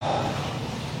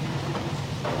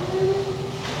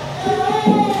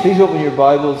Please open your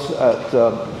Bibles at the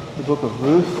book of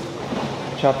Ruth,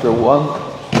 chapter 1.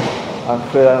 I'm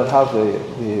afraid I don't have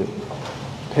the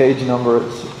page number.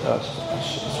 It's a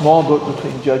small book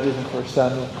between Judges and 1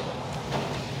 Samuel.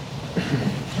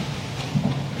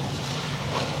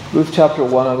 Ruth chapter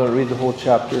 1, I'm going to read the whole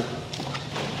chapter.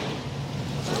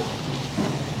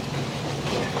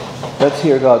 Let's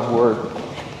hear God's word.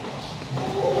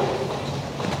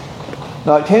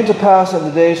 Now it came to pass in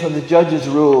the days when the judges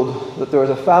ruled that there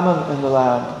was a famine in the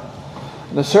land.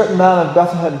 And a certain man of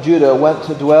Bethlehem, Judah, went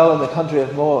to dwell in the country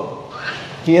of Moab,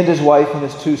 he and his wife and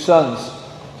his 2 sons.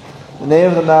 The name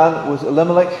of the man was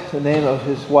Elimelech, the name of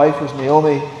his wife was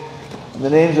Naomi, and the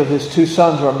names of his 2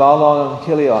 sons were Mahlon and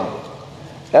Chilion,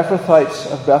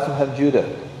 Ephrathites of Bethlehem,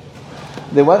 Judah.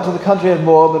 They went to the country of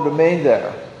Moab and remained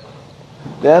there.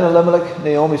 Then Elimelech,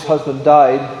 Naomi's husband,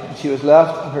 died, and she was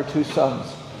left and her 2 sons.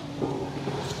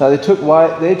 Now they took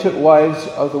wives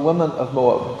of the women of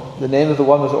Moab. The name of the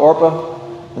one was Orpah,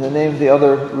 and the name of the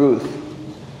other Ruth.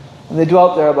 And they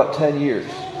dwelt there about 10 years.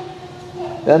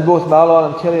 Then both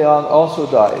Mahlon and Chilion also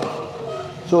died.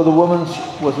 So the woman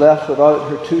was left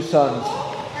without her 2 sons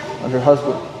and her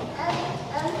husband.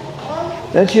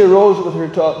 Then she arose with her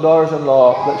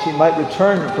daughters-in-law that she might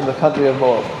return from the country of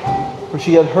Moab. For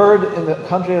she had heard in the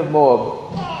country of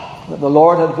Moab that the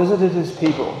Lord had visited his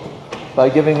people by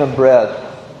giving them bread.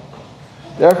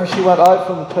 Therefore she went out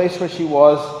from the place where she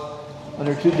was, and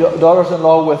her 2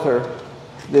 daughters-in-law with her.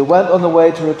 They went on the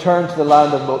way to return to the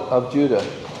land of Judah.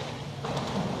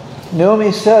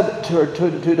 Naomi said to her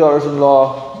 2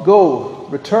 daughters-in-law, "Go,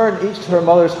 return each to her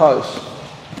mother's house.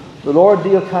 The Lord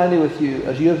deal kindly with you,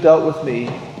 as you have dealt with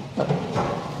the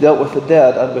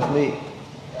dead and with me.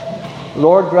 The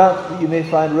Lord grant that you may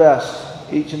find rest,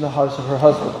 each in the house of her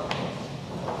husband."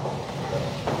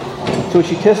 So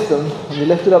she kissed them, and they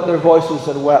lifted up their voices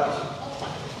and wept.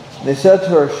 And they said to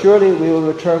her, "Surely we will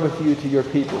return with you to your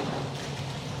people."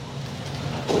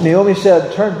 But Naomi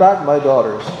said, "Turn back, my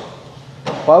daughters.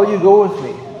 Why will you go with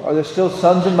me? Are there still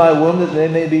sons in my womb that they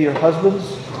may be your husbands?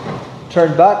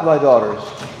 Turn back, my daughters.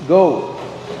 Go,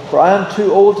 for I am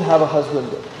too old to have a husband.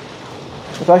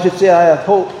 If I should say I have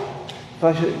hope, if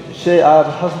I should say I have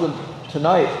a husband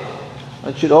tonight,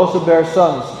 and should also bear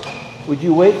sons, would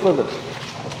you wait for them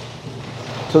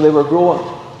till they were grown?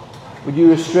 Would you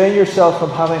restrain yourself from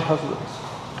having husbands?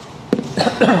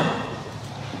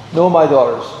 No, my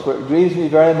daughters, for it grieves me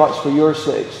very much for your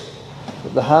sakes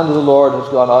that the hand of the Lord has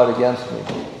gone out against me."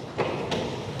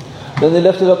 Then they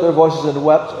lifted up their voices and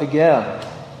wept again.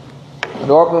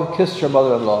 And Orpah kissed her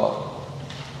mother-in-law,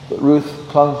 but Ruth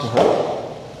clung to her.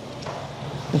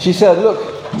 And she said, "Look,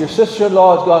 your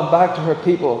sister-in-law has gone back to her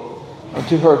people and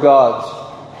to her gods.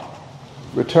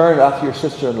 Return after your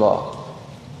sister-in-law."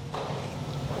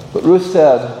 But Ruth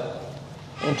said,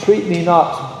 "Entreat me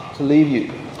not to leave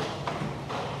you,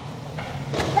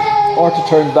 or to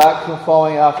turn back from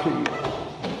following after you.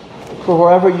 For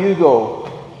wherever you go,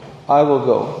 I will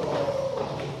go.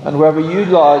 And wherever you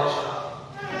lodge,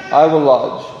 I will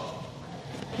lodge.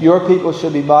 Your people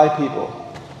shall be my people,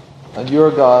 and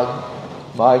your God,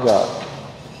 my God.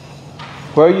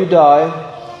 Where you die,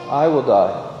 I will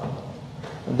die,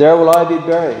 and there will I be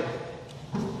buried.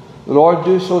 The Lord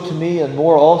do so to me, and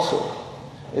more also,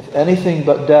 if anything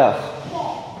but death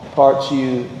parts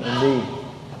you and me."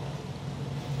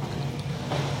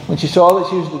 When she saw that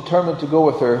she was determined to go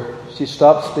with her, she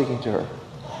stopped speaking to her.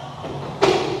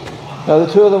 Now the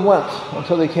 2 of them went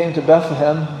until they came to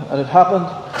Bethlehem, and it happened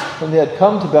when they had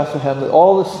come to Bethlehem that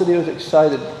all the city was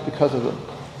excited because of them.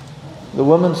 The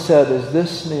woman said, "Is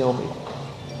this Naomi?"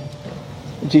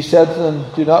 And she said to them,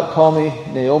 "Do not call me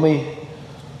Naomi,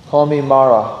 call me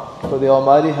Mara, for the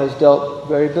Almighty has dealt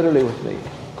very bitterly with me.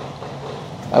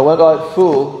 I went out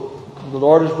full, and the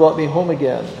Lord has brought me home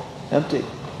again, empty.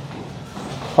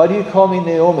 Why do you call me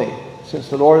Naomi, since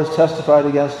the Lord has testified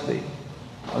against me,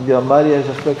 and the Almighty has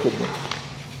afflicted me?"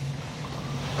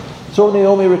 So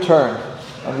Naomi returned,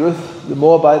 and Ruth the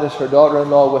Moabitess, her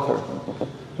daughter-in-law, with her,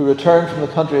 who returned from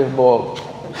the country of Moab.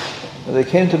 And they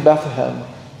came to Bethlehem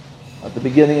at the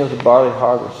beginning of the barley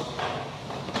harvest.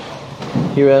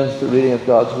 Here ends the reading of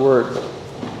God's Word.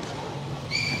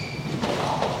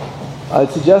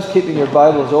 I'd suggest keeping your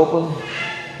Bibles open.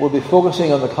 We'll be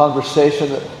focusing on the conversation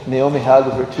that Naomi had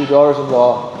with her 2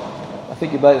 daughters-in-law. I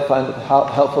think you might find it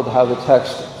helpful to have the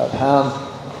text at hand.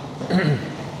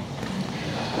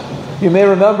 You may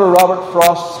remember Robert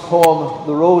Frost's poem,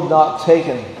 "The Road Not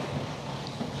Taken."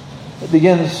 It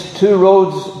begins, "Two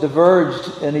roads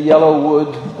diverged in a yellow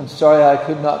wood, and sorry I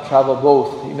could not travel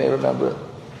both." You may remember it.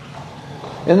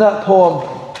 In that poem,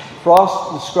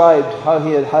 Frost described how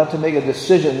he had had to make a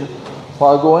decision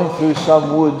while going through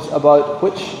some woods about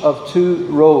which of two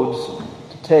roads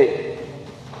to take.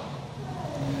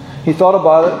 He thought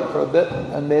about it for a bit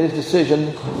and made his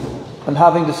decision, and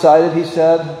having decided, he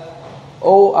said,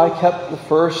 "Oh, I kept the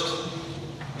first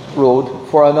road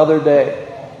for another day."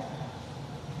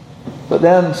 But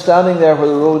then, standing there where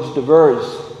the roads diverged,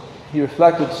 he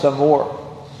reflected some more.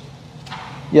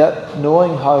 Yet,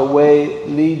 knowing how way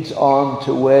leads on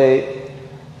to way,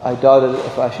 I doubted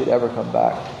if I should ever come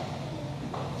back.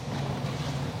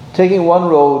 Taking one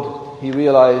road, he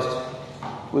realized,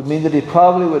 would mean that he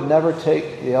probably would never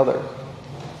take the other.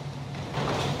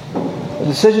 A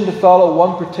decision to follow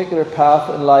one particular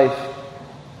path in life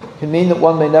can mean that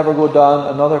one may never go down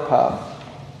another path.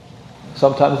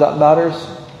 Sometimes that matters,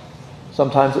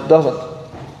 sometimes it doesn't.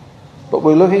 But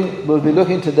we'll be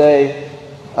looking today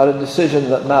at a decision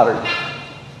that mattered.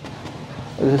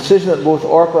 A decision that both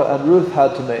Orpah and Ruth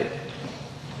had to make.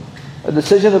 A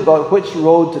decision about which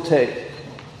road to take.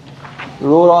 The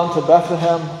road on to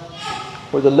Bethlehem,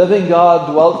 where the living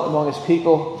God dwelt among his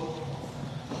people,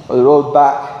 or the road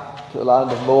back to the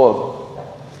land of Moab,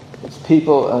 its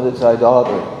people and its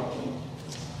idolatry.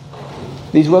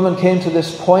 These women came to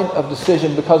this point of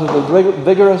decision because of the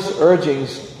vigorous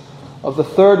urgings of the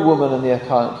third woman in the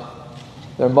account,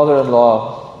 their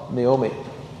mother-in-law, Naomi.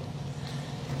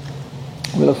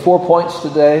 We'll have 4 points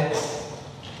today.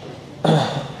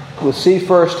 We'll see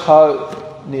first how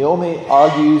Naomi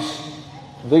argues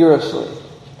vigorously.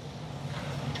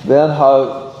 Then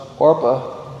how Orpah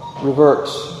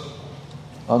reverts,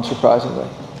 unsurprisingly.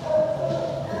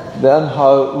 Then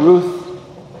how Ruth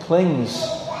clings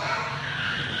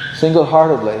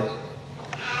single-heartedly.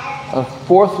 And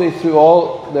fourthly, through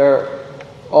all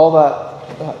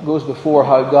that goes before,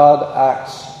 how God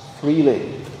acts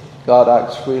freely. God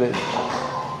acts freely.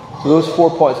 So those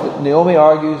 4 points. Naomi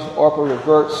argues, Orpah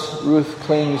reverts, Ruth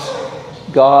clings,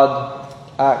 God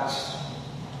acts.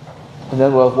 And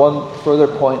then we'll have one further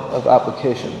point of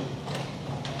application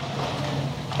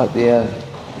at the end.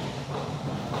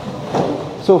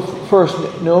 So first,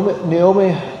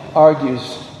 Naomi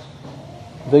argues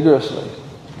vigorously.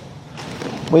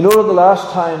 We noted the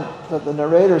last time that the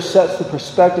narrator sets the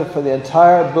perspective for the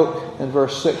entire book in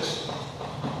verse 6,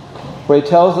 where he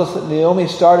tells us that Naomi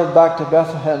started back to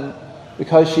Bethlehem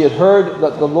because she had heard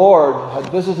that the Lord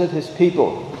had visited his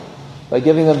people by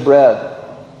giving them bread.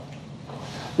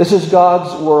 This is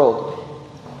God's world.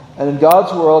 And in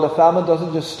God's world, a famine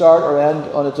doesn't just start or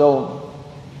end on its own.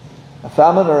 A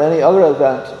famine or any other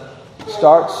event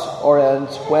starts or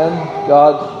ends when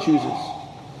God chooses.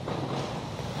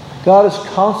 God is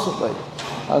constantly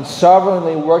and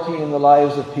sovereignly working in the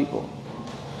lives of people.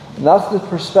 And that's the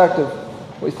perspective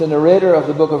which the narrator of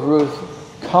the book of Ruth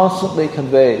constantly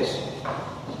conveys.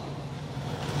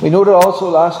 We noted also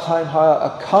last time how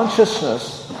a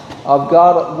consciousness of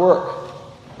God at work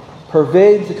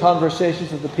pervades the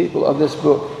conversations of the people of this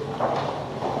book.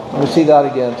 And we see that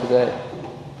again today.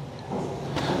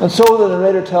 And so the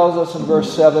narrator tells us in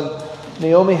verse 7,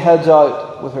 Naomi heads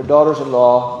out with her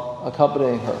daughters-in-law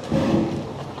accompanying her.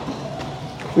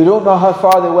 We don't know how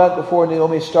far they went before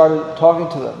Naomi started talking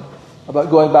to them about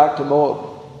going back to Moab.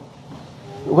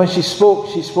 But when she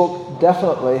spoke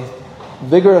definitely,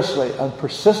 vigorously, and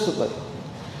persistently.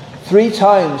 3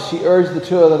 times she urged the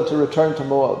two of them to return to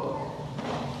Moab.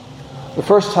 The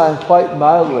first time quite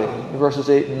mildly, in verses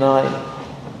 8 and 9.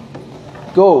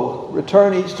 "Go,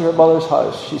 return each to her mother's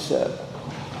house," she said,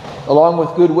 along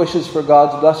with good wishes for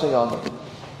God's blessing on them.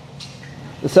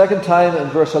 The second time, in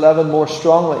verse 11, more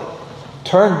strongly,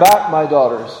 "Turn back, my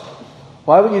daughters.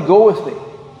 Why will you go with me?"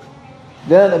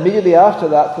 Then, immediately after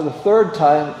that, for the third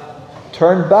time,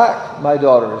 "Turn back, my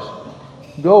daughters.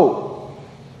 Go."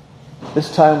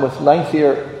 This time with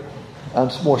lengthier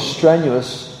and more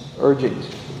strenuous urgings.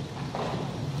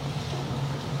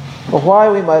 But why,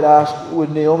 we might ask,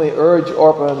 would Naomi urge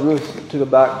Orpah and Ruth to go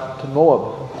back to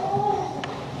Moab?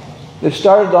 They've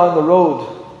started down the road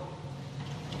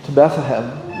to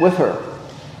Bethlehem with her.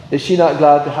 Is she not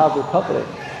glad to have their company?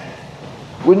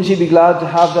 Wouldn't she be glad to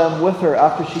have them with her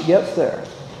after she gets there?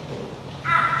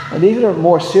 And even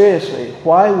more seriously,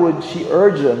 why would she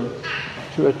urge them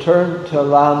to return to a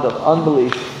land of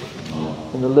unbelief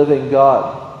in the living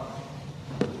God?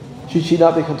 Should she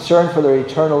not be concerned for their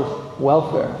eternal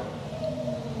welfare?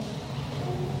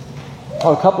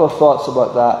 Oh, a couple of thoughts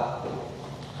about that.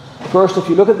 First, if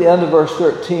you look at the end of verse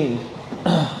 13,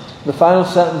 the final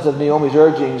sentence of Naomi's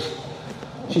urgings,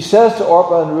 she says to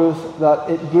Orpah and Ruth that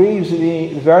it grieves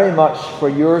me very much for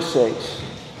your sakes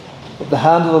that the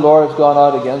hand of the Lord has gone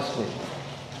out against me.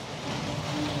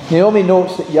 Naomi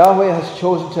notes that Yahweh has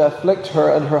chosen to afflict her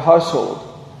and her household,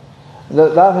 And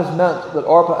that has meant that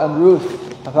Orpah and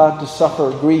Ruth have had to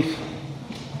suffer grief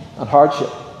and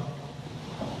hardship.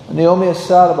 And Naomi is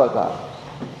sad about that.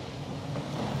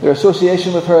 Their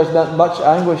association with her has meant much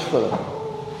anguish for them,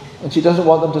 and she doesn't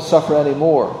want them to suffer any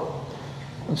more.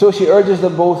 And so she urges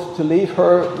them both to leave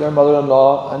her, their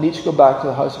mother-in-law, and each go back to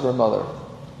the house of her mother.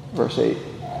 Verse 8.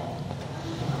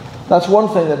 That's one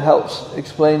thing that helps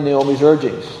explain Naomi's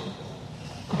urgings.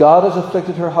 God has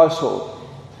afflicted her household.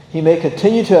 He may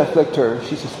continue to afflict her,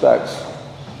 she suspects.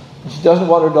 And she doesn't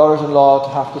want her daughters-in-law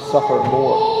to have to suffer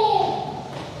more.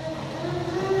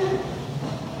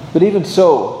 But even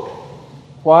so,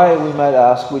 why, we might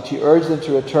ask, would she urge them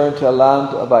to return to a land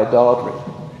of idolatry?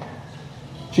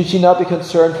 Should she not be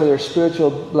concerned for their spiritual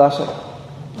blessing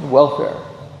and welfare?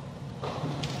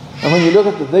 And when you look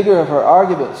at the vigor of her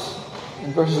arguments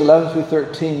in verses 11 through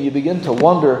 13, you begin to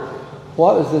wonder,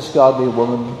 what is this godly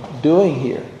woman doing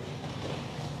here?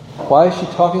 Why is she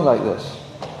talking like this?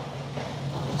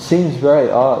 It seems very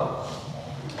odd.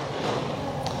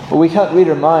 But we can't read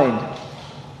her mind.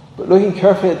 But looking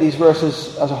carefully at these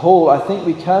verses as a whole, I think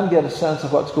we can get a sense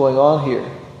of what's going on here.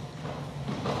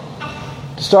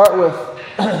 To start with,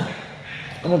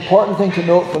 an important thing to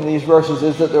note from these verses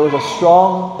is that there was a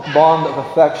strong bond of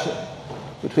affection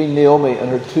between Naomi and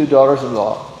her two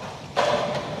daughters-in-law.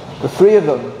 The three of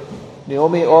them,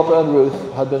 Naomi, Orpah, and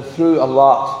Ruth, had been through a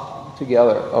lot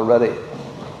together already.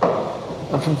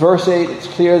 And from verse 8, it's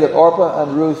clear that Orpah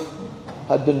and Ruth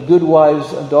had been good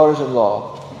wives and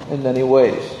daughters-in-law in many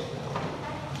ways.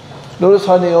 Notice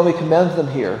how Naomi commends them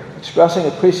here, expressing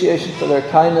appreciation for their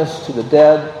kindness to the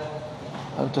dead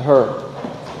and to her.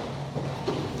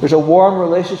 There's a warm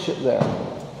relationship there.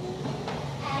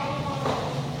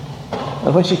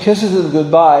 And when she kisses them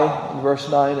goodbye, in verse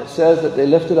 9, it says that they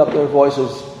lifted up their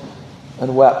voices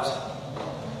and wept.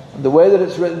 And the way that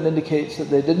it's written indicates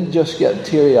that they didn't just get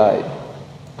teary-eyed.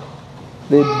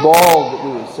 They bawled,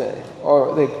 we would say.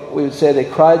 Or we would say they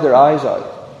cried their eyes out.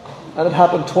 And it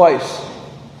happened twice,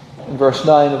 in verse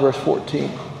 9 and verse 14.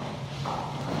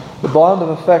 The bond of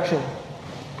affection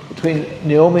between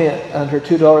Naomi and her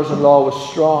two daughters-in-law was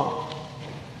strong.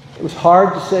 It was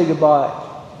hard to say goodbye.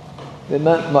 They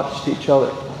meant much to each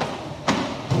other.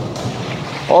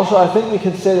 Also, I think we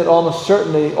can say that almost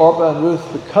certainly Orpah and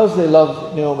Ruth, because they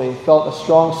loved Naomi, felt a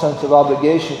strong sense of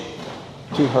obligation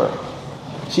to her.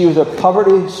 She was a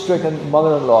poverty-stricken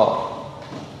mother-in-law.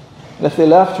 And if they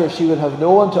left her, she would have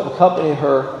no one to accompany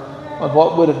her on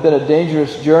what would have been a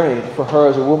dangerous journey for her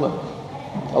as a woman,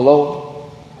 alone.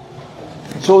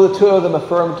 So the two of them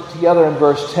affirmed together in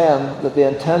verse 10 that they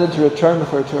intended to return with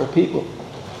her to her people.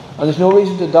 And there's no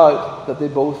reason to doubt that they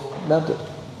both meant it.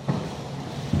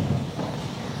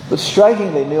 But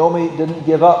strikingly, Naomi didn't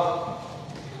give up.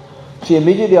 She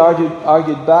immediately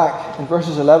argued back in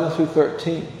verses 11 through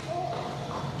 13.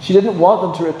 She didn't want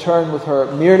them to return with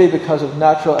her merely because of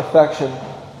natural affection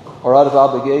or out of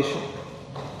obligation.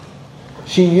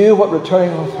 She knew what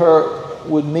returning with her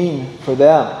would mean for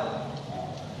them.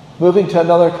 Moving to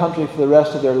another country for the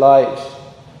rest of their lives.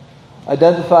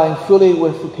 Identifying fully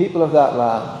with the people of that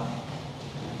land.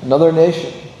 Another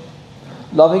nation.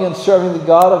 Loving and serving the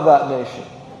God of that nation.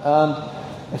 And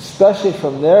especially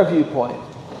from their viewpoint,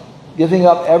 giving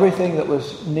up everything that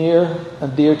was near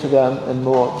and dear to them in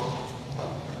Moab.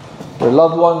 Their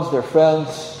loved ones, their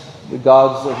friends, the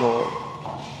gods of Moab.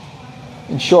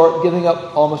 In short, giving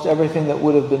up almost everything that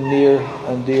would have been near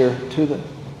and dear to them.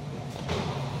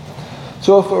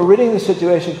 So if we're reading the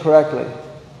situation correctly,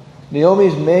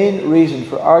 Naomi's main reason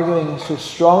for arguing so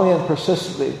strongly and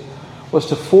persistently was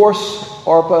to force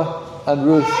Orpah and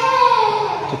Ruth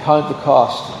to count the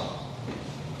cost.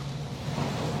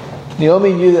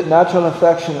 Naomi knew that natural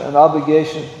affection and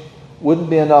obligation wouldn't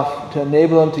be enough to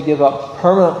enable them to give up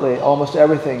permanently almost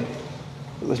everything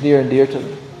that was near and dear to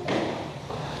them.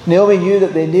 Naomi knew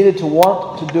that they needed to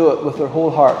want to do it with their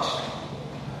whole hearts,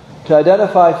 to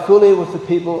identify fully with the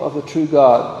people of the true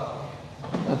God,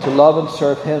 and to love and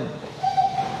serve Him.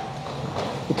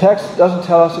 The text doesn't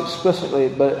tell us explicitly,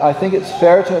 but I think it's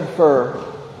fair to infer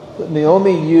that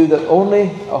Naomi knew that only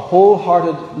a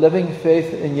wholehearted living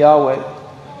faith in Yahweh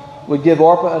would give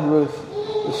Orpah and Ruth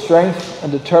the strength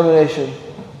and determination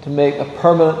to make a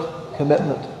permanent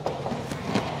commitment.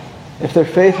 If their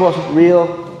faith wasn't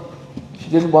real, she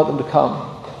didn't want them to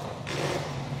come.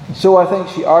 And so I think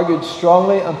she argued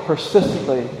strongly and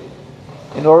persistently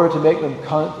in order to make them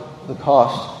count the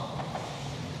cost.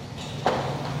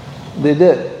 They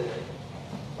did.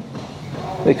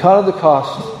 They counted the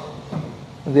cost,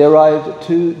 and they arrived at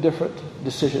two different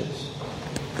decisions.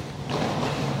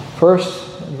 First,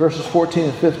 in verses 14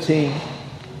 and 15,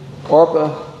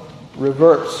 Orpah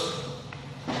reverts.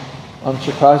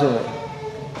 unsurprisingly.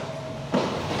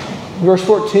 In verse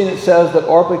 14 it says that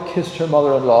Orpah kissed her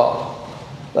mother-in-law.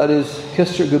 That is,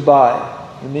 kissed her goodbye.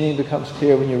 The meaning becomes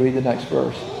clear when you read the next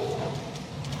verse.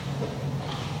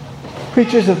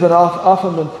 Preachers have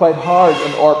often been quite hard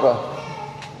on Orpah.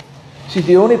 She's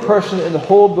the only person in the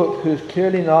whole book who is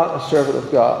clearly not a servant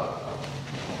of God.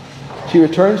 She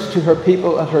returns to her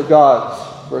people and her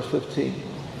gods, verse 15.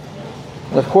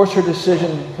 And of course her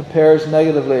decision compares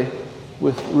negatively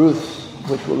with Ruth's,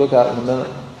 which we'll look at in a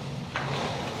minute.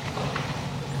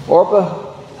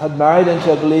 Orpah had married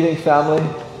into a believing family,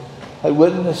 had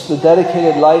witnessed the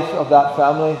dedicated life of that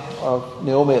family, of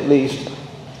Naomi at least,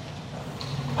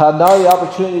 had now the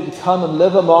opportunity to come and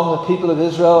live among the people of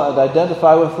Israel and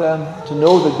identify with them, to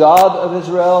know the God of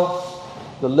Israel,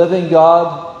 the living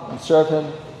God, and serve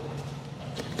Him.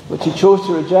 But she chose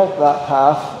to reject that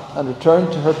path and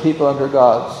return to her people and her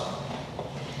gods.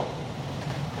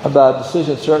 A bad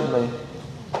decision, certainly.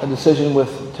 A decision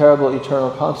with terrible eternal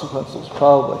consequences,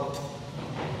 probably.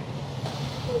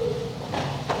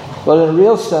 But in a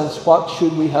real sense, what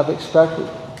should we have expected?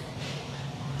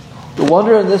 The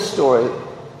wonder in this story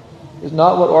is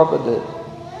not what Orpah did.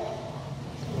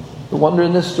 The wonder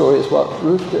in this story is what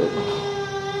Ruth did.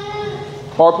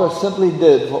 Orpah simply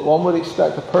did what one would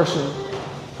expect a person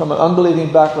from an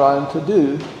unbelieving background to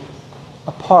do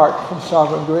apart from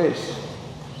sovereign grace.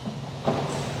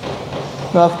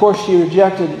 Now, of course, she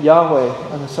rejected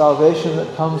Yahweh and the salvation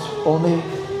that comes only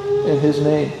in His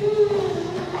name.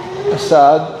 A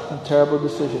sad and terrible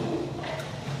decision.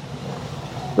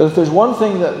 But if there's one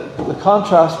thing that the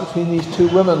contrast between these two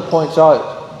women points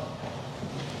out,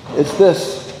 it's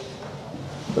this: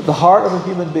 that the heart of a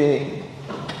human being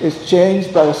is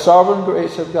changed by the sovereign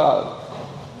grace of God,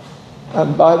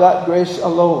 and by that grace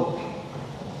alone.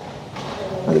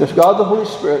 And that if God the Holy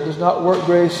Spirit does not work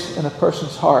grace in a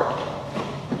person's heart,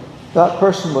 that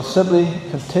person will simply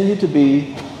continue to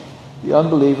be the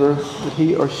unbeliever that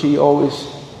he or she always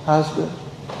has been.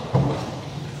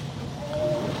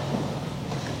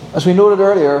 As we noted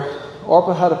earlier,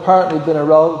 Orpah had apparently been a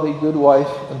relatively good wife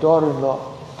and daughter-in-law.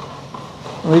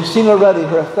 And we've seen already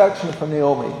her affection for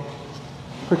Naomi,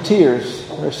 her tears,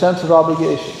 and her sense of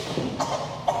obligation.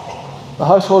 The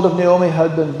household of Naomi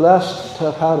had been blessed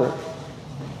to have had her.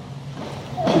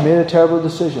 She made a terrible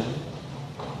decision,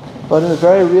 but in a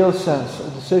very real sense, a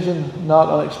decision not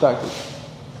unexpected.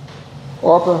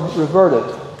 Orpah reverted,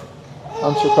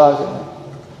 unsurprisingly.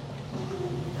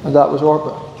 And that was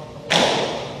Orpah.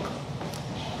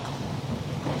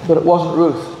 But it wasn't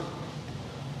Ruth.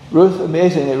 Ruth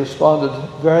amazingly responded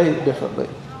very differently.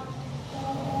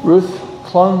 Ruth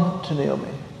clung to Naomi.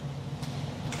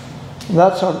 And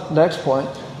that's our next point.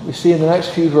 We see in the next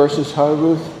few verses how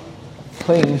Ruth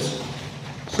clings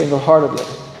single-heartedly.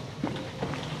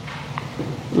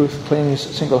 Ruth clings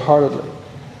single-heartedly.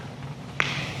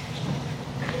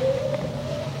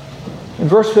 In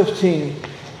verse 15,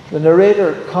 the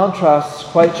narrator contrasts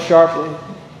quite sharply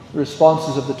the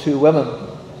responses of the two women.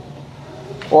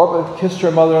 Orpah kissed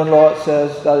her mother-in-law, it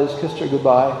says, that is, kissed her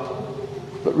goodbye,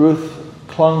 but Ruth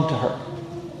clung to her.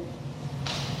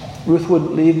 Ruth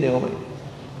wouldn't leave Naomi.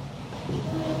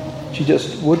 She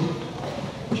just wouldn't.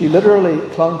 She literally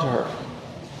clung to her.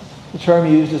 The term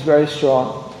used is very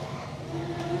strong.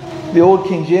 The old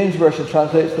King James Version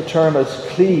translates the term as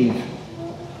cleave,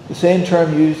 the same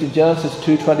term used in Genesis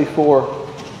 2:24,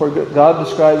 where God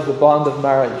describes the bond of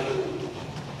marriage.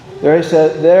 There he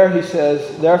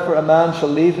says, therefore a man shall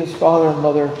leave his father and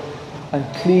mother and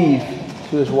cleave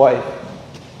to his wife.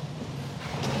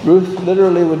 Ruth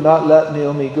literally would not let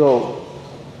Naomi go.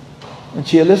 And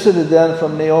she elicited then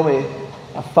from Naomi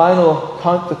a final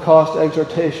count-the-cost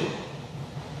exhortation.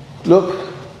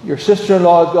 Look, your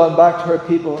sister-in-law has gone back to her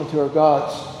people and to her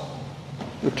gods.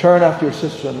 Return after your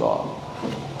sister-in-law.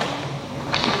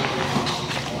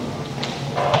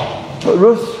 But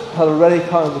Ruth had already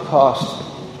counted the cost.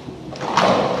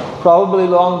 Probably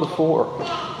long before.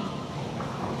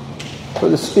 For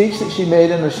the speech that she made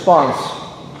in response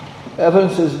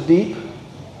evidences deep,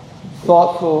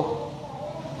 thoughtful,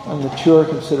 and mature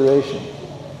consideration.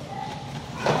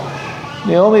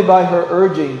 Naomi, by her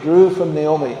urging, drew from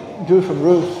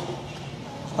Ruth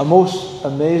a most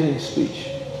amazing speech,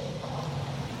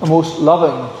 a most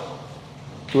loving,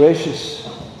 gracious,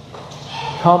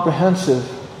 comprehensive,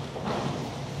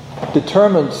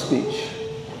 determined speech.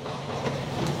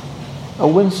 A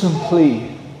winsome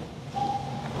plea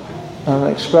and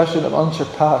an expression of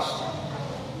unsurpassed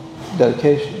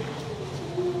dedication.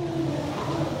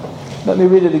 Let me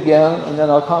read it again and then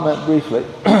I'll comment briefly.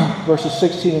 Verses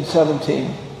 16 and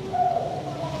 17.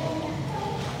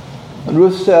 And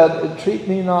Ruth said, entreat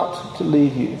me not to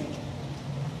leave you,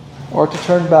 or to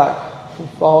turn back from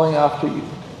following after you.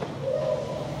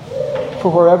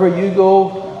 For wherever you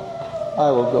go, I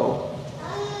will go.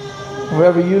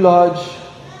 Wherever you lodge,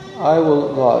 I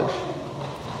will lodge.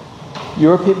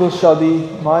 Your people shall be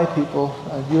my people,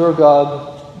 and your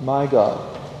God, my God.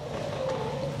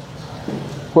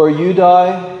 Where you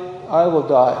die, I will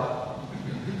die.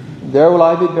 There will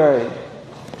I be buried.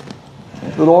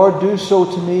 The Lord do so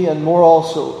to me, and more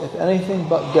also, if anything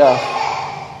but death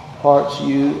parts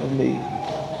you and me.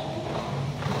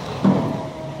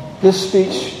 This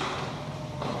speech,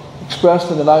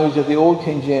 expressed in the language of the Old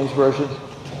King James Version,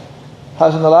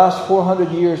 has in the last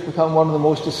 400 years become one of the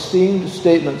most esteemed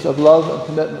statements of love and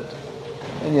commitment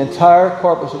in the entire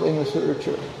corpus of English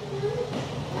literature,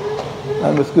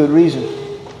 and with good reason.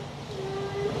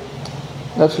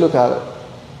 Let's look at it.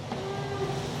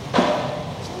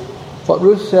 What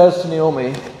Ruth says to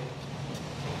Naomi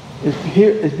is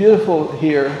beautiful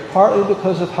here, partly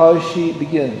because of how she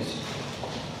begins.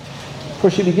 For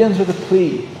she begins with a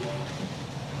plea,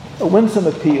 a winsome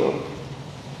appeal.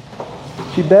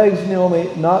 She begs Naomi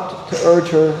not to urge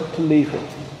her to leave her.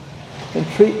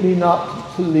 Entreat me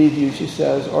not to leave you, she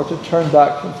says, or to turn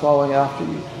back from following after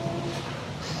you.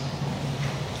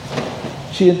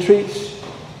 She entreats,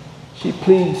 she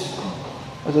pleads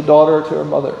as a daughter to her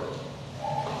mother.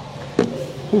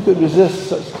 Who could resist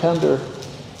such tender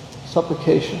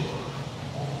supplication?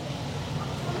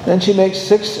 Then she makes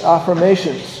 6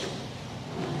 affirmations,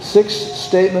 6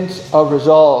 statements of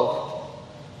resolve,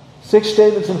 6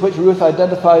 statements in which Ruth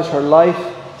identifies her life,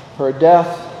 her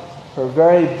death, her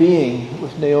very being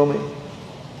with Naomi.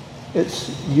 It's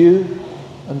you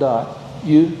and I,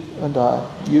 you and I,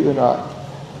 you and I.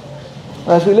 And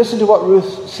as we listen to what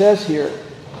Ruth says here,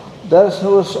 let us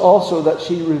notice also that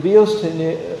she reveals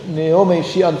to Naomi,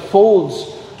 she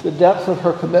unfolds the depth of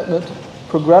her commitment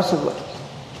progressively.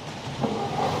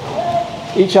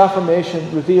 Each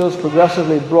affirmation reveals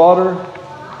progressively broader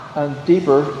and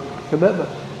deeper commitment.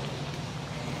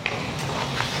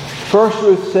 First,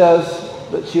 Ruth says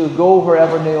that she'll go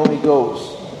wherever Naomi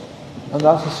goes, and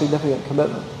that's a significant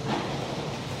commitment.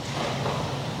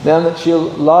 Then that she'll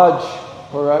lodge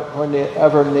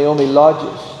wherever Naomi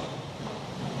lodges.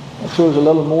 It shows a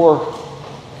little more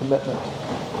commitment,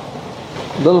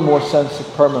 a little more sense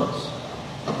of permanence.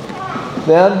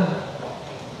 Then,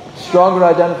 stronger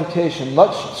identification,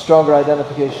 much stronger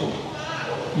identification.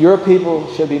 Your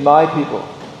people shall be my people.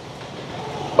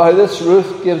 By this,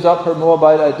 Ruth gives up her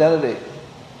Moabite identity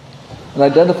and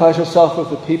identifies herself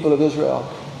with the people of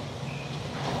Israel.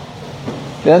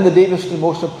 Then the deepest and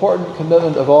most important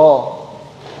commitment of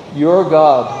all, your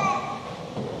God,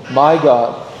 my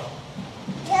God.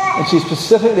 And she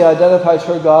specifically identifies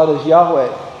her God as Yahweh.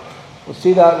 We'll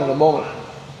see that in a moment.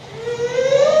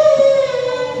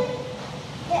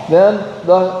 Then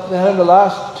in the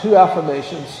last 2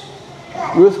 affirmations,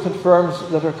 Ruth confirms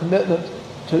that her commitment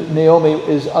to Naomi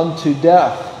is unto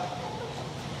death.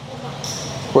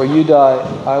 Where you die,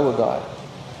 I will die.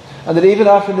 And that even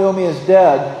after Naomi is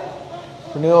dead,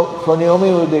 for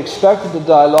Naomi would be expected to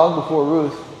die long before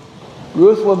Ruth,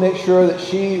 Ruth will make sure that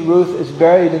Ruth, is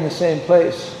buried in the same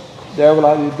place. There will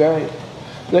I be buried.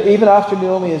 That even after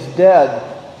Naomi is dead,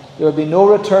 there will be no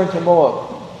return to Moab.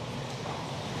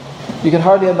 You can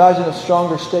hardly imagine a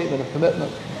stronger statement of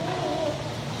commitment.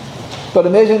 But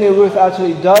amazingly, Ruth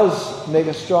actually does make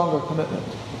a stronger commitment.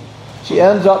 She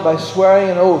ends up by swearing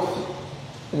an oath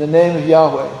in the name of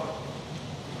Yahweh.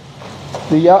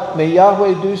 May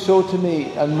Yahweh do so to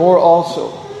me, and more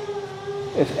also,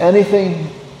 if anything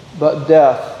but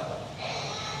death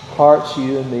parts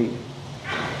you and me.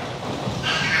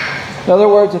 In other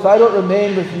words, if I don't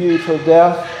remain with you till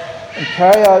death and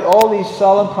carry out all these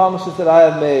solemn promises that I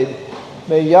have made,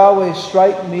 may Yahweh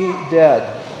strike me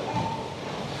dead.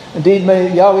 Indeed,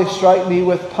 may Yahweh strike me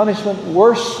with punishment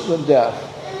worse than death,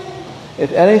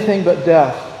 if anything but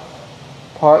death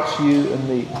parts you and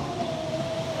me.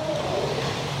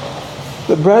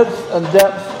 The breadth and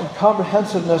depth and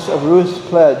comprehensiveness of Ruth's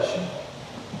pledge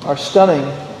are stunning,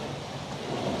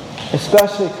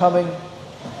 especially coming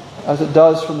as it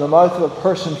does from the mouth of a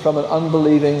person from an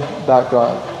unbelieving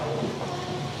background.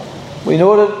 We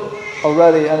know it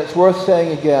already, and it's worth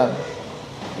saying again.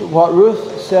 What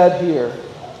Ruth said here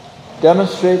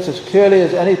demonstrates as clearly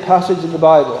as any passage in the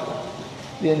Bible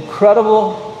the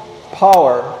incredible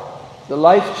power, the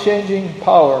life-changing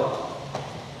power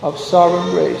of sovereign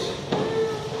grace.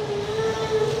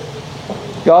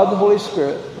 God the Holy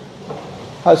Spirit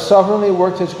has sovereignly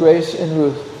worked His grace in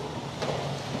Ruth,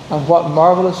 and what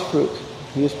marvelous fruit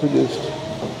He has produced.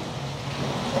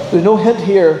 There's no hint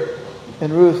here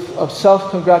in Ruth of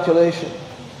self-congratulation,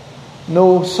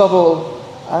 no subtle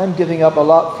I'm giving up a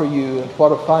lot for you, and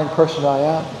what a fine person I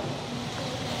am.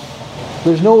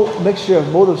 There's no mixture of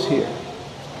motives here.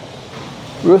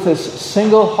 Ruth is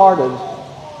single-hearted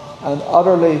and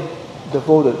utterly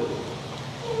devoted.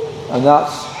 And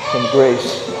that's from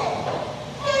grace.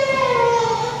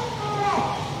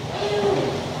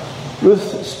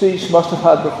 Ruth's speech must have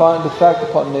had a profound effect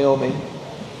upon Naomi.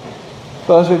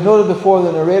 But as we've noted before,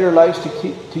 the narrator likes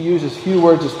to use as few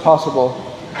words as possible.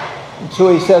 And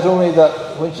so he says only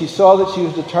that when she saw that she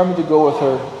was determined to go with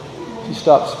her, she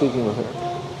stopped speaking with her.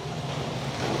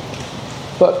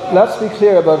 But let's be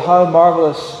clear about how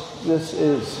marvelous this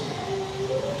is.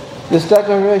 This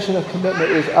declaration of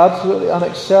commitment is absolutely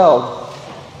unexcelled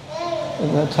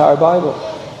in the entire Bible.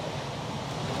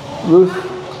 Ruth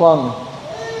clung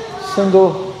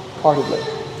single-heartedly.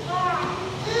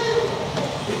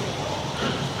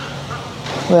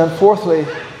 And then fourthly,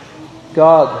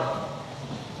 God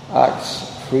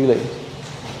acts freely.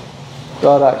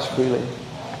 God acts freely.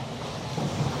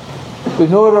 We've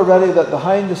noted already that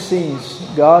behind the scenes,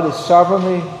 God is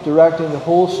sovereignly directing the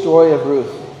whole story of Ruth.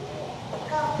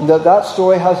 And that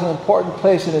story has an important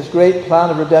place in His great plan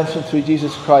of redemption through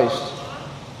Jesus Christ.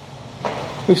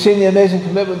 We've seen the amazing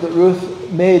commitment that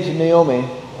Ruth made to Naomi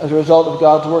as a result of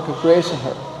God's work of grace in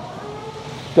her.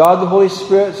 God, the Holy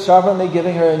Spirit, sovereignly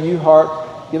giving her a new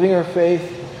heart, giving her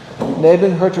faith,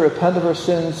 enabling her to repent of her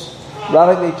sins,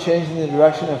 radically changing the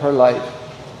direction of her life.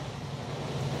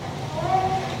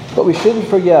 But we shouldn't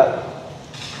forget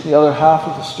the other half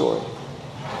of the story.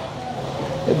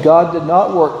 That God did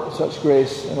not work such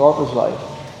grace in Orpah's life,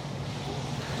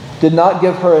 did not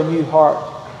give her a new heart,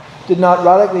 did not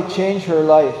radically change her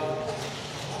life.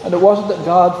 And it wasn't that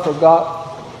God forgot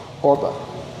Orpah.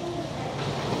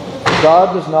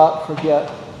 God does not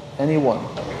forget anyone,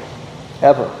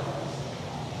 ever.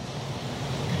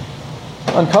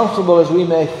 Uncomfortable as we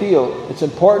may feel, it's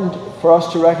important for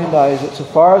us to recognize that so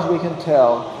far as we can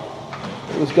tell,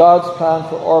 it was God's plan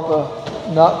for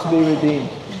Orpah not to be redeemed,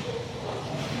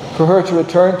 for her to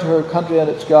return to her country and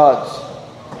its gods,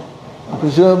 and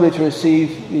presumably to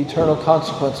receive the eternal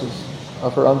consequences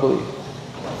of her unbelief.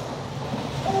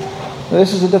 Now,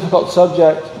 this is a difficult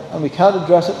subject, and we can't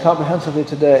address it comprehensively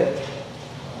today,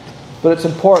 but it's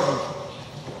important.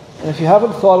 And if you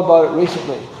haven't thought about it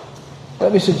recently,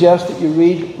 let me suggest that you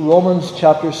read Romans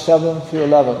chapters 7 through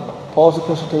 11. Paul's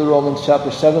epistle to the Romans,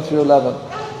 chapters 7 through 11.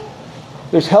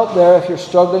 There's help there if you're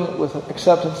struggling with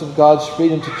acceptance of God's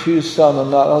freedom to choose some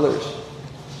and not others.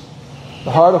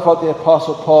 The heart of what the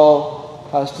Apostle Paul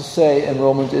has to say in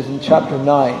Romans is in chapter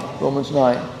 9, Romans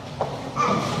 9.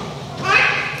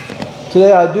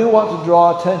 Today I do want to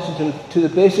draw attention to the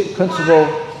basic principle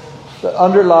that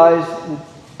underlies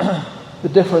the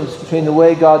difference between the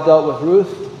way God dealt with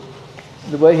Ruth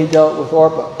and the way He dealt with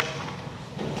Orpah.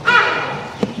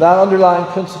 That underlying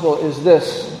principle is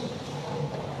this: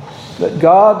 that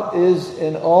God is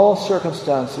in all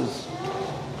circumstances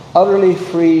utterly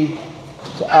free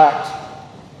to act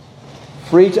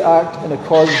in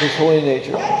accordance with His holy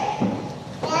nature.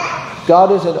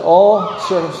 God is in all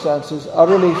circumstances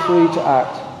utterly free to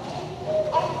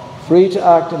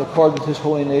act in accordance with His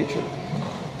holy nature.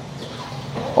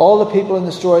 All the people in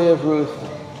the story of Ruth,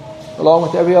 along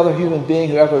with every other human being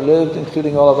who ever lived,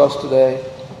 including all of us today,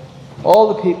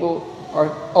 all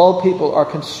people are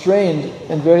constrained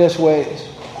in various ways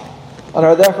and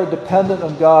are therefore dependent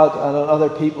on God and on other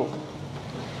people.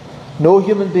 No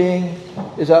human being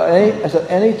is at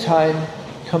any time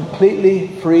completely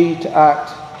free to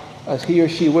act as he or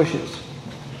she wishes.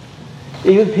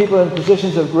 Even people in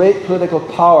positions of great political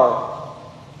power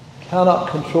cannot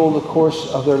control the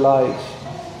course of their lives.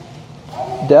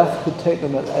 Death could take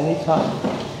them at any time.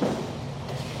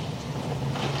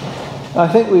 I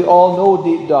think we all know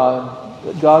deep down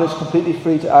that God is completely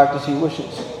free to act as He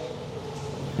wishes.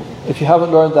 If you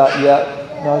haven't learned that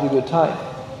yet, now's a good time.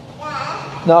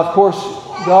 Now, of course,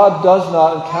 God does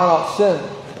not and cannot sin.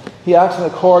 He acts in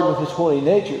accord with His holy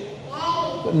nature.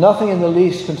 But nothing in the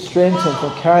least constrains Him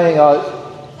from carrying out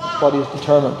what He has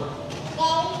determined.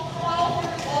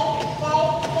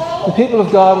 The people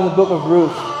of God in the book of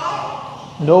Ruth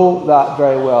know that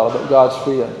very well about God's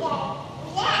freedom.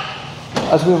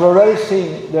 As we've already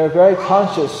seen, they're very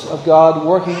conscious of God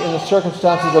working in the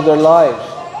circumstances of their lives.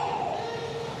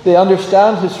 They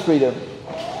understand His freedom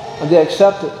and they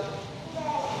accept it.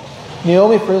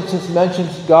 Naomi, for instance,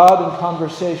 mentions God in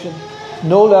conversation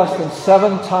no less than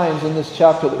 7 times in this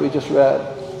chapter that we just read.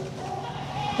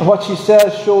 And what she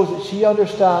says shows that she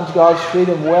understands God's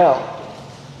freedom well.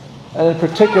 And in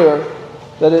particular,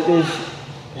 that it is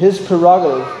His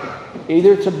prerogative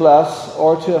either to bless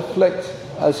or to afflict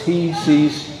as He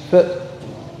sees fit.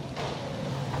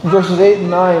 In verses 8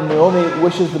 and 9, Naomi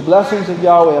wishes the blessings of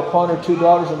Yahweh upon her two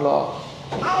daughters-in-law.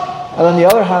 And on the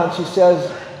other hand, she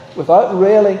says, without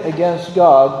railing against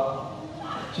God,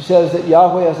 she says that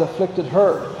Yahweh has afflicted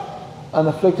her, and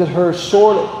afflicted her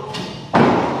sorely.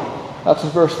 That's in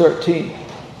verse 13.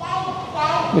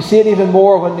 We see it even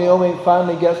more when Naomi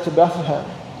finally gets to Bethlehem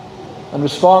and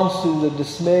responds to the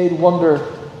dismayed wonder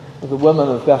of the women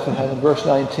of Bethlehem in verse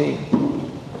 19,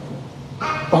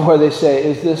 where they say,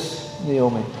 "Is this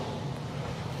Naomi?"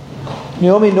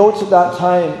 Naomi notes at that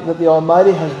time that the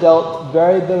Almighty has dealt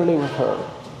very bitterly with her.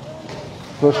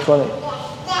 Verse 20.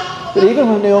 But even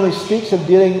when Naomi speaks of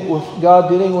God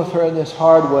dealing with her in this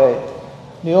hard way,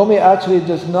 Naomi actually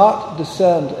does not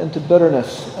descend into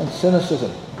bitterness and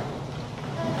cynicism.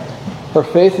 Her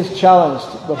faith is challenged,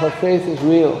 but her faith is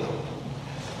real.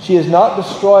 She is not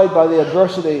destroyed by the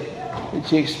adversity that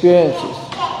she experiences.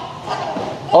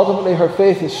 Ultimately, her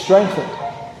faith is strengthened,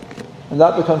 and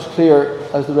that becomes clear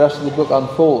as the rest of the book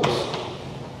unfolds.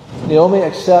 Naomi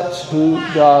accepts who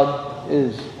God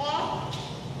is.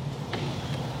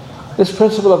 This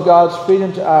principle of God's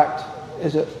freedom to act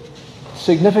is a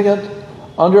significant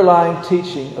underlying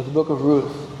teaching of the book of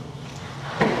Ruth.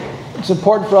 It's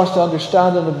important for us to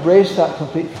understand and embrace that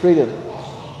complete freedom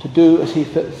to do as He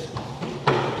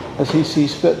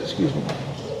sees fit.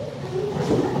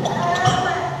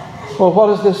 Well, what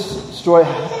is this story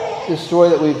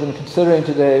that we've been considering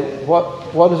today?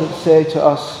 What does it say to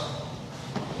us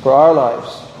for our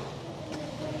lives?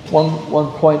 One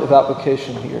point of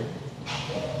application here.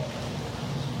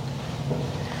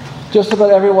 Just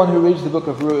about everyone who reads the book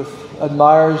of Ruth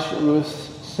admires Ruth's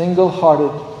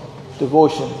single-hearted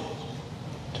devotion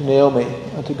to Naomi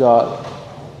and to God.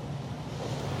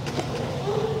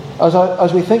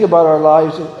 As we think about our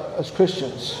lives as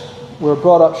Christians, we're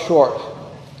brought up short,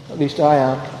 at least I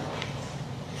am,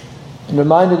 and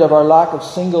reminded of our lack of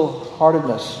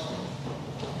single-heartedness.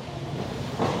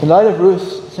 In light of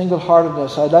Ruth's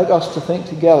single-heartedness, I'd like us to think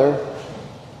together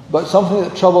about something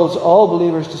that troubles all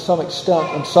believers to some extent,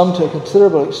 and some to a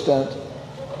considerable extent.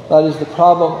 That is the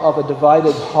problem of a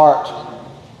divided heart.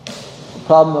 The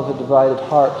problem of a divided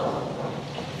heart.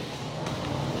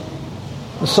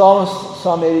 The psalmist,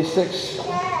 Psalm 86,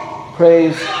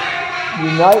 prays,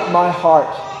 "Unite my heart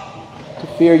to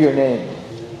fear your name."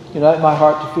 Unite my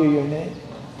heart to fear your name.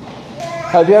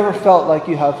 Have you ever felt like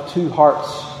you have two hearts?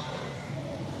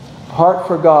 A heart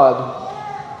for God,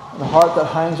 and a heart that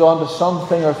hangs on to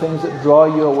something or things that draw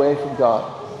you away from God.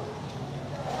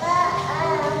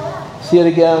 See it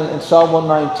again in Psalm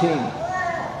 119,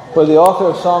 where the author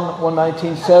of Psalm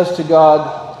 119 says to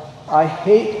God, "I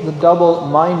hate the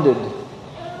double-minded,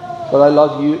 but I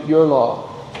love your law."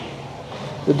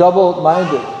 The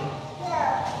double-minded.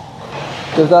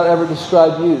 Does that ever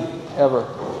describe you? Ever?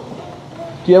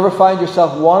 Do you ever find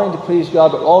yourself wanting to please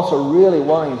God, but also really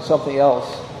wanting something else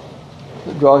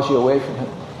that draws you away from Him?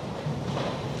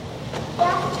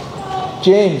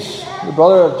 James, the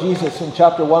brother of Jesus, in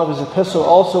chapter 1 of his epistle,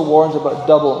 also warns about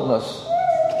doubleness.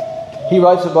 He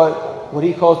writes about what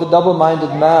he calls the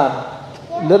double-minded man,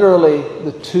 literally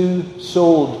the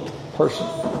two-souled person,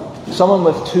 someone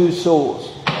with two souls.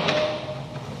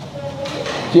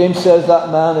 James says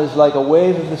that man is like a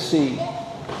wave of the sea,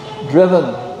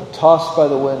 driven, tossed by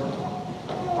the wind.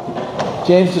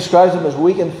 James describes him as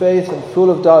weak in faith and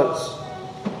full of doubts.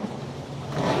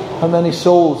 How many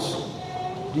souls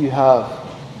do you have?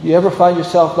 Do you ever find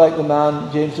yourself like the man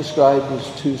James described as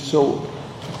two-souled?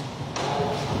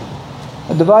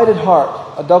 A divided heart,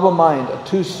 a double mind, a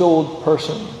two-souled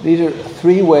person. These are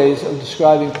three ways of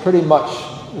describing pretty much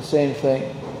the same thing.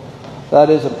 That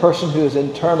is, a person who is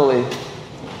internally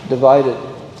divided.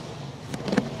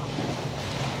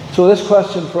 So this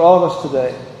question for all of us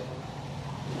today: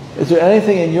 is there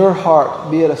anything in your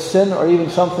heart, be it a sin or even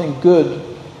something good,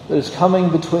 that is coming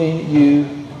between you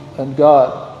and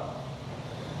God?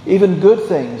 Even good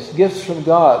things, gifts from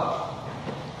God,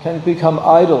 can become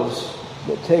idols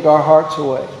that take our hearts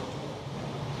away.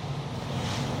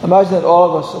 Imagine that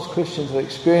all of us as Christians have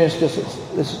experienced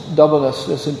this doubleness,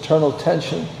 this internal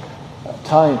tension at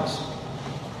times.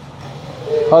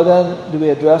 How then do we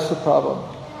address the problem?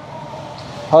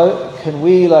 How can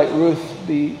we, like Ruth,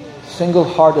 be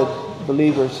single-hearted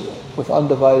believers with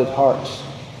undivided hearts?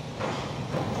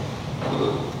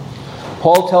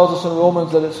 Paul tells us in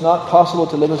Romans that it's not possible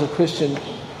to live as a Christian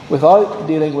without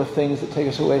dealing with things that take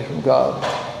us away from God,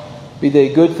 be they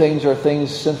good things or things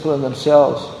sinful in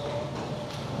themselves.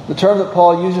 The term that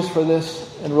Paul uses for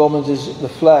this in Romans is the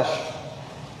flesh.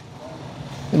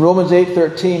 In Romans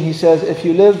 8:13 he says, "If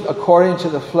you live according to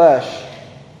the flesh,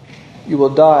 you will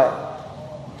die."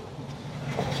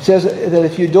 He says that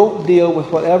if you don't deal with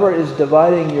whatever is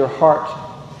dividing your heart,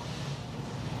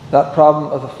 that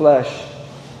problem of the flesh,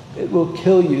 it will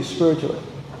kill you spiritually.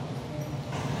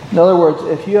 In other words,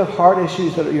 if you have heart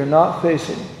issues that you're not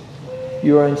facing,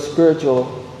 you are in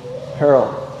spiritual peril.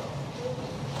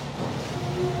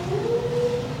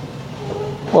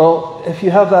 Well, if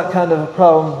you have that kind of a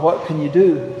problem, what can you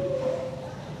do?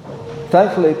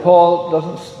 Thankfully, Paul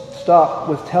doesn't stop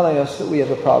with telling us that we have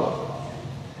a problem.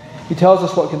 He tells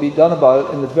us what can be done about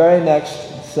it in the very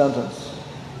next sentence.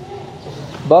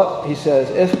 But, he says,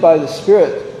 if by the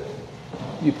Spirit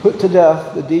you put to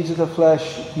death the deeds of the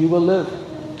flesh, you will live.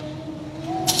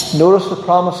 Notice the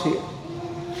promise here.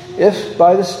 If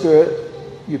by the Spirit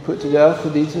you put to death the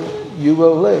deeds of, you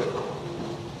will live.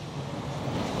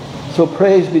 So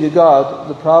praise be to God,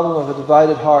 the problem of a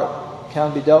divided heart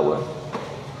can be dealt with.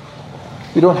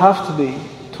 We don't have to be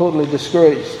totally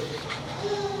discouraged.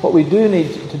 What we do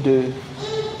need to do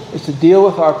is to deal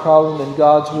with our problem in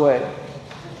God's way.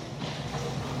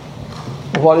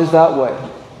 What is that way?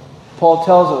 Paul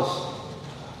tells us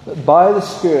that by the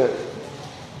Spirit,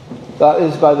 that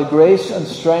is, by the grace and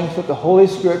strength that the Holy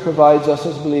Spirit provides us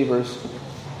as believers,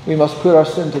 we must put our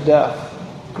sin to death.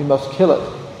 We must kill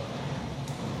it.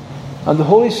 And the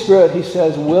Holy Spirit, he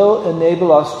says, will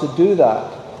enable us to do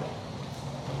that,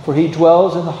 for he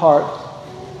dwells in the heart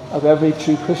of every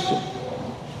true Christian.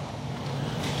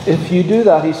 If you do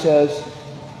that, he says,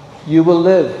 you will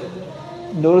live.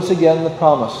 Notice again the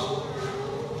promise.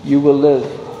 You will live.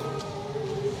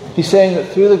 He's saying that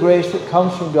through the grace that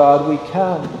comes from God, we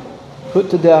can put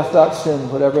to death that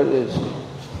sin, whatever it is.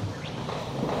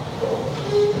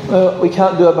 We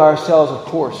can't do it by ourselves, of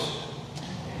course.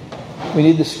 We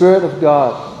need the Spirit of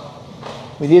God.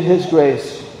 We need His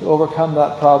grace to overcome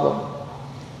that problem.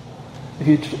 If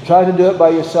you try to do it by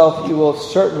yourself, you will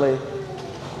certainly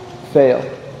fail.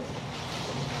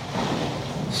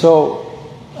 So,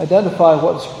 identify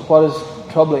what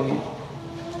is troubling you.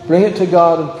 Bring it to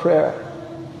God in prayer.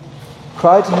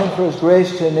 Cry to Him for His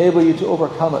grace to enable you to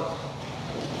overcome it.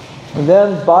 And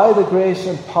then, by the grace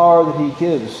and power that He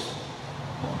gives,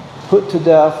 put to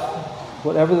death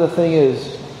whatever the thing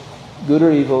is, good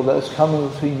or evil, that is coming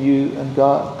between you and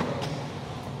God.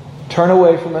 Turn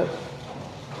away from it.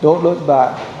 Don't look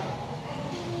back.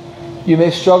 You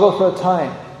may struggle for a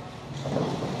time.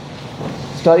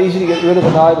 It's not easy to get rid of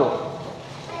an idol.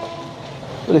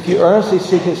 But if you earnestly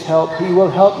seek His help, He will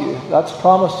help you. That's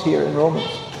promised here in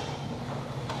Romans.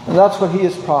 And that's what He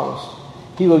has promised.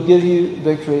 He will give you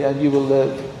victory and you will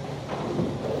live.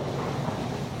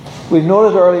 We've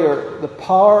noted earlier the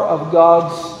power of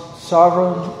God's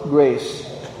sovereign grace.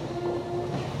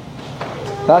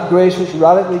 That grace which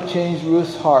radically changed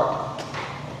Ruth's heart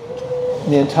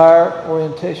and the entire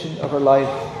orientation of her life.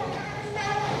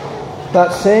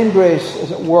 That same grace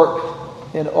is at work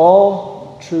in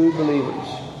all true believers.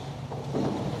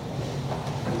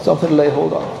 Something to lay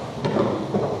hold of.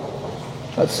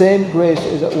 That same grace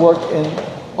is at work in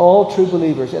all true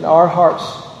believers, in our hearts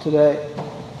today.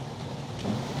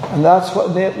 And that's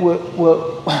what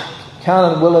can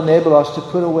and will enable us to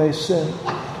put away sin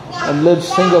and live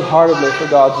single-heartedly for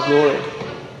God's glory.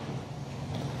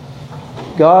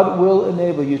 God will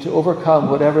enable you to overcome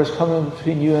whatever is coming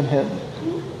between you and Him.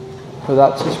 For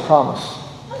that's His promise.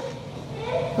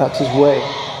 That's His way.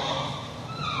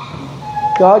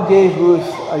 God gave Ruth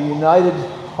a united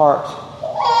heart.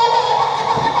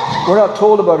 We're not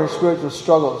told about her spiritual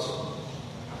struggles.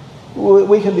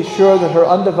 We can be sure that her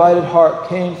undivided heart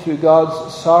came through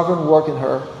God's sovereign work in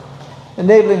her,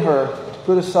 enabling her to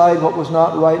put aside what was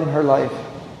not right in her life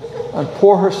and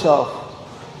pour herself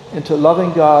into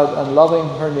loving God and loving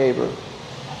her neighbor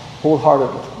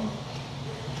wholeheartedly.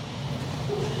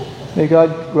 May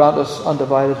God grant us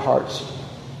undivided hearts.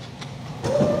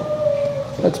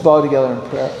 Let's bow together in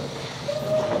prayer.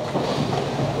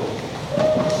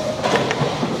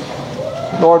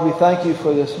 Lord, we thank You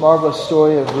for this marvelous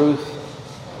story of Ruth,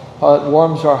 how it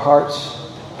warms our hearts,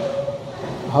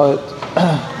 how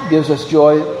it gives us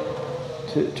joy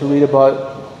to read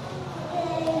about.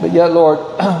 But yet, Lord,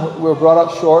 we're brought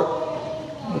up short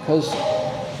because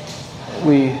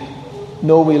we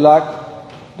know we lack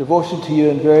devotion to You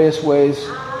in various ways.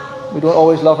 We don't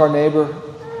always love our neighbor.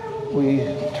 We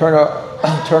turn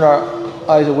our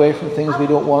eyes away from things we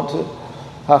don't want to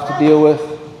have to deal with.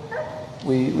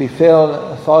 We fail in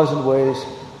 1,000 ways.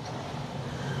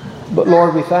 But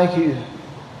Lord, we thank You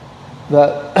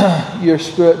that Your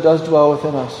Spirit does dwell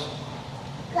within us.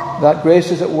 That grace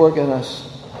is at work in us.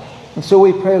 And so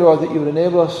we pray, Lord, that You would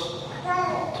enable us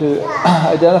to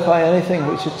identify anything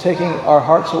which is taking our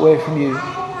hearts away from You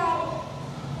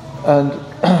and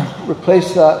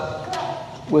replace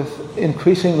that with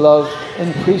increased love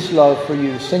for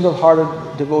you,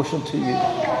 single-hearted devotion to you.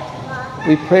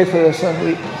 We pray for this,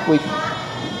 and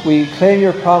we claim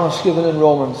your promise given in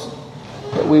Romans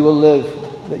that we will live,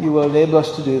 that you will enable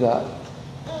us to do that.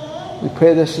 We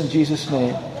pray this in Jesus'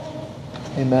 name.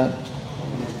 Amen.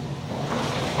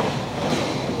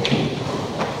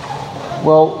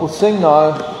 Well, we'll sing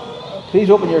now. Please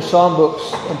open your psalm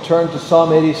books and turn to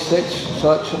Psalm 86,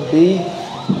 section B,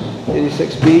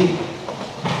 86B.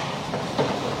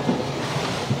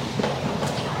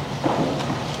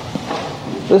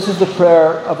 This is the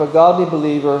prayer of a godly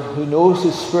believer who knows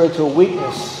his spiritual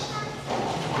weakness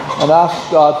and asks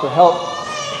God for help.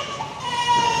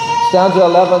 Stanza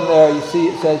 11 there, you see,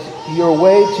 it says, "Your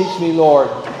way teach me, Lord.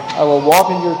 I will walk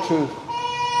in your truth."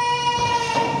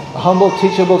 A humble,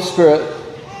 teachable spirit.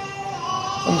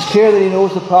 And it's clear that he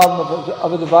knows the problem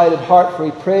of a divided heart, for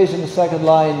he prays in the second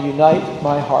line, "Unite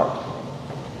my heart,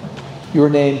 your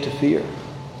name to fear."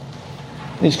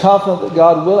 And he's confident that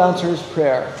God will answer his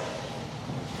prayer.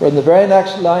 For in the very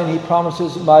next line he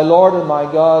promises, "My Lord and my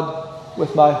God,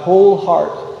 with my whole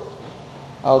heart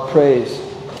I'll praise.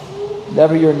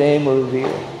 Never your name will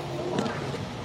reveal."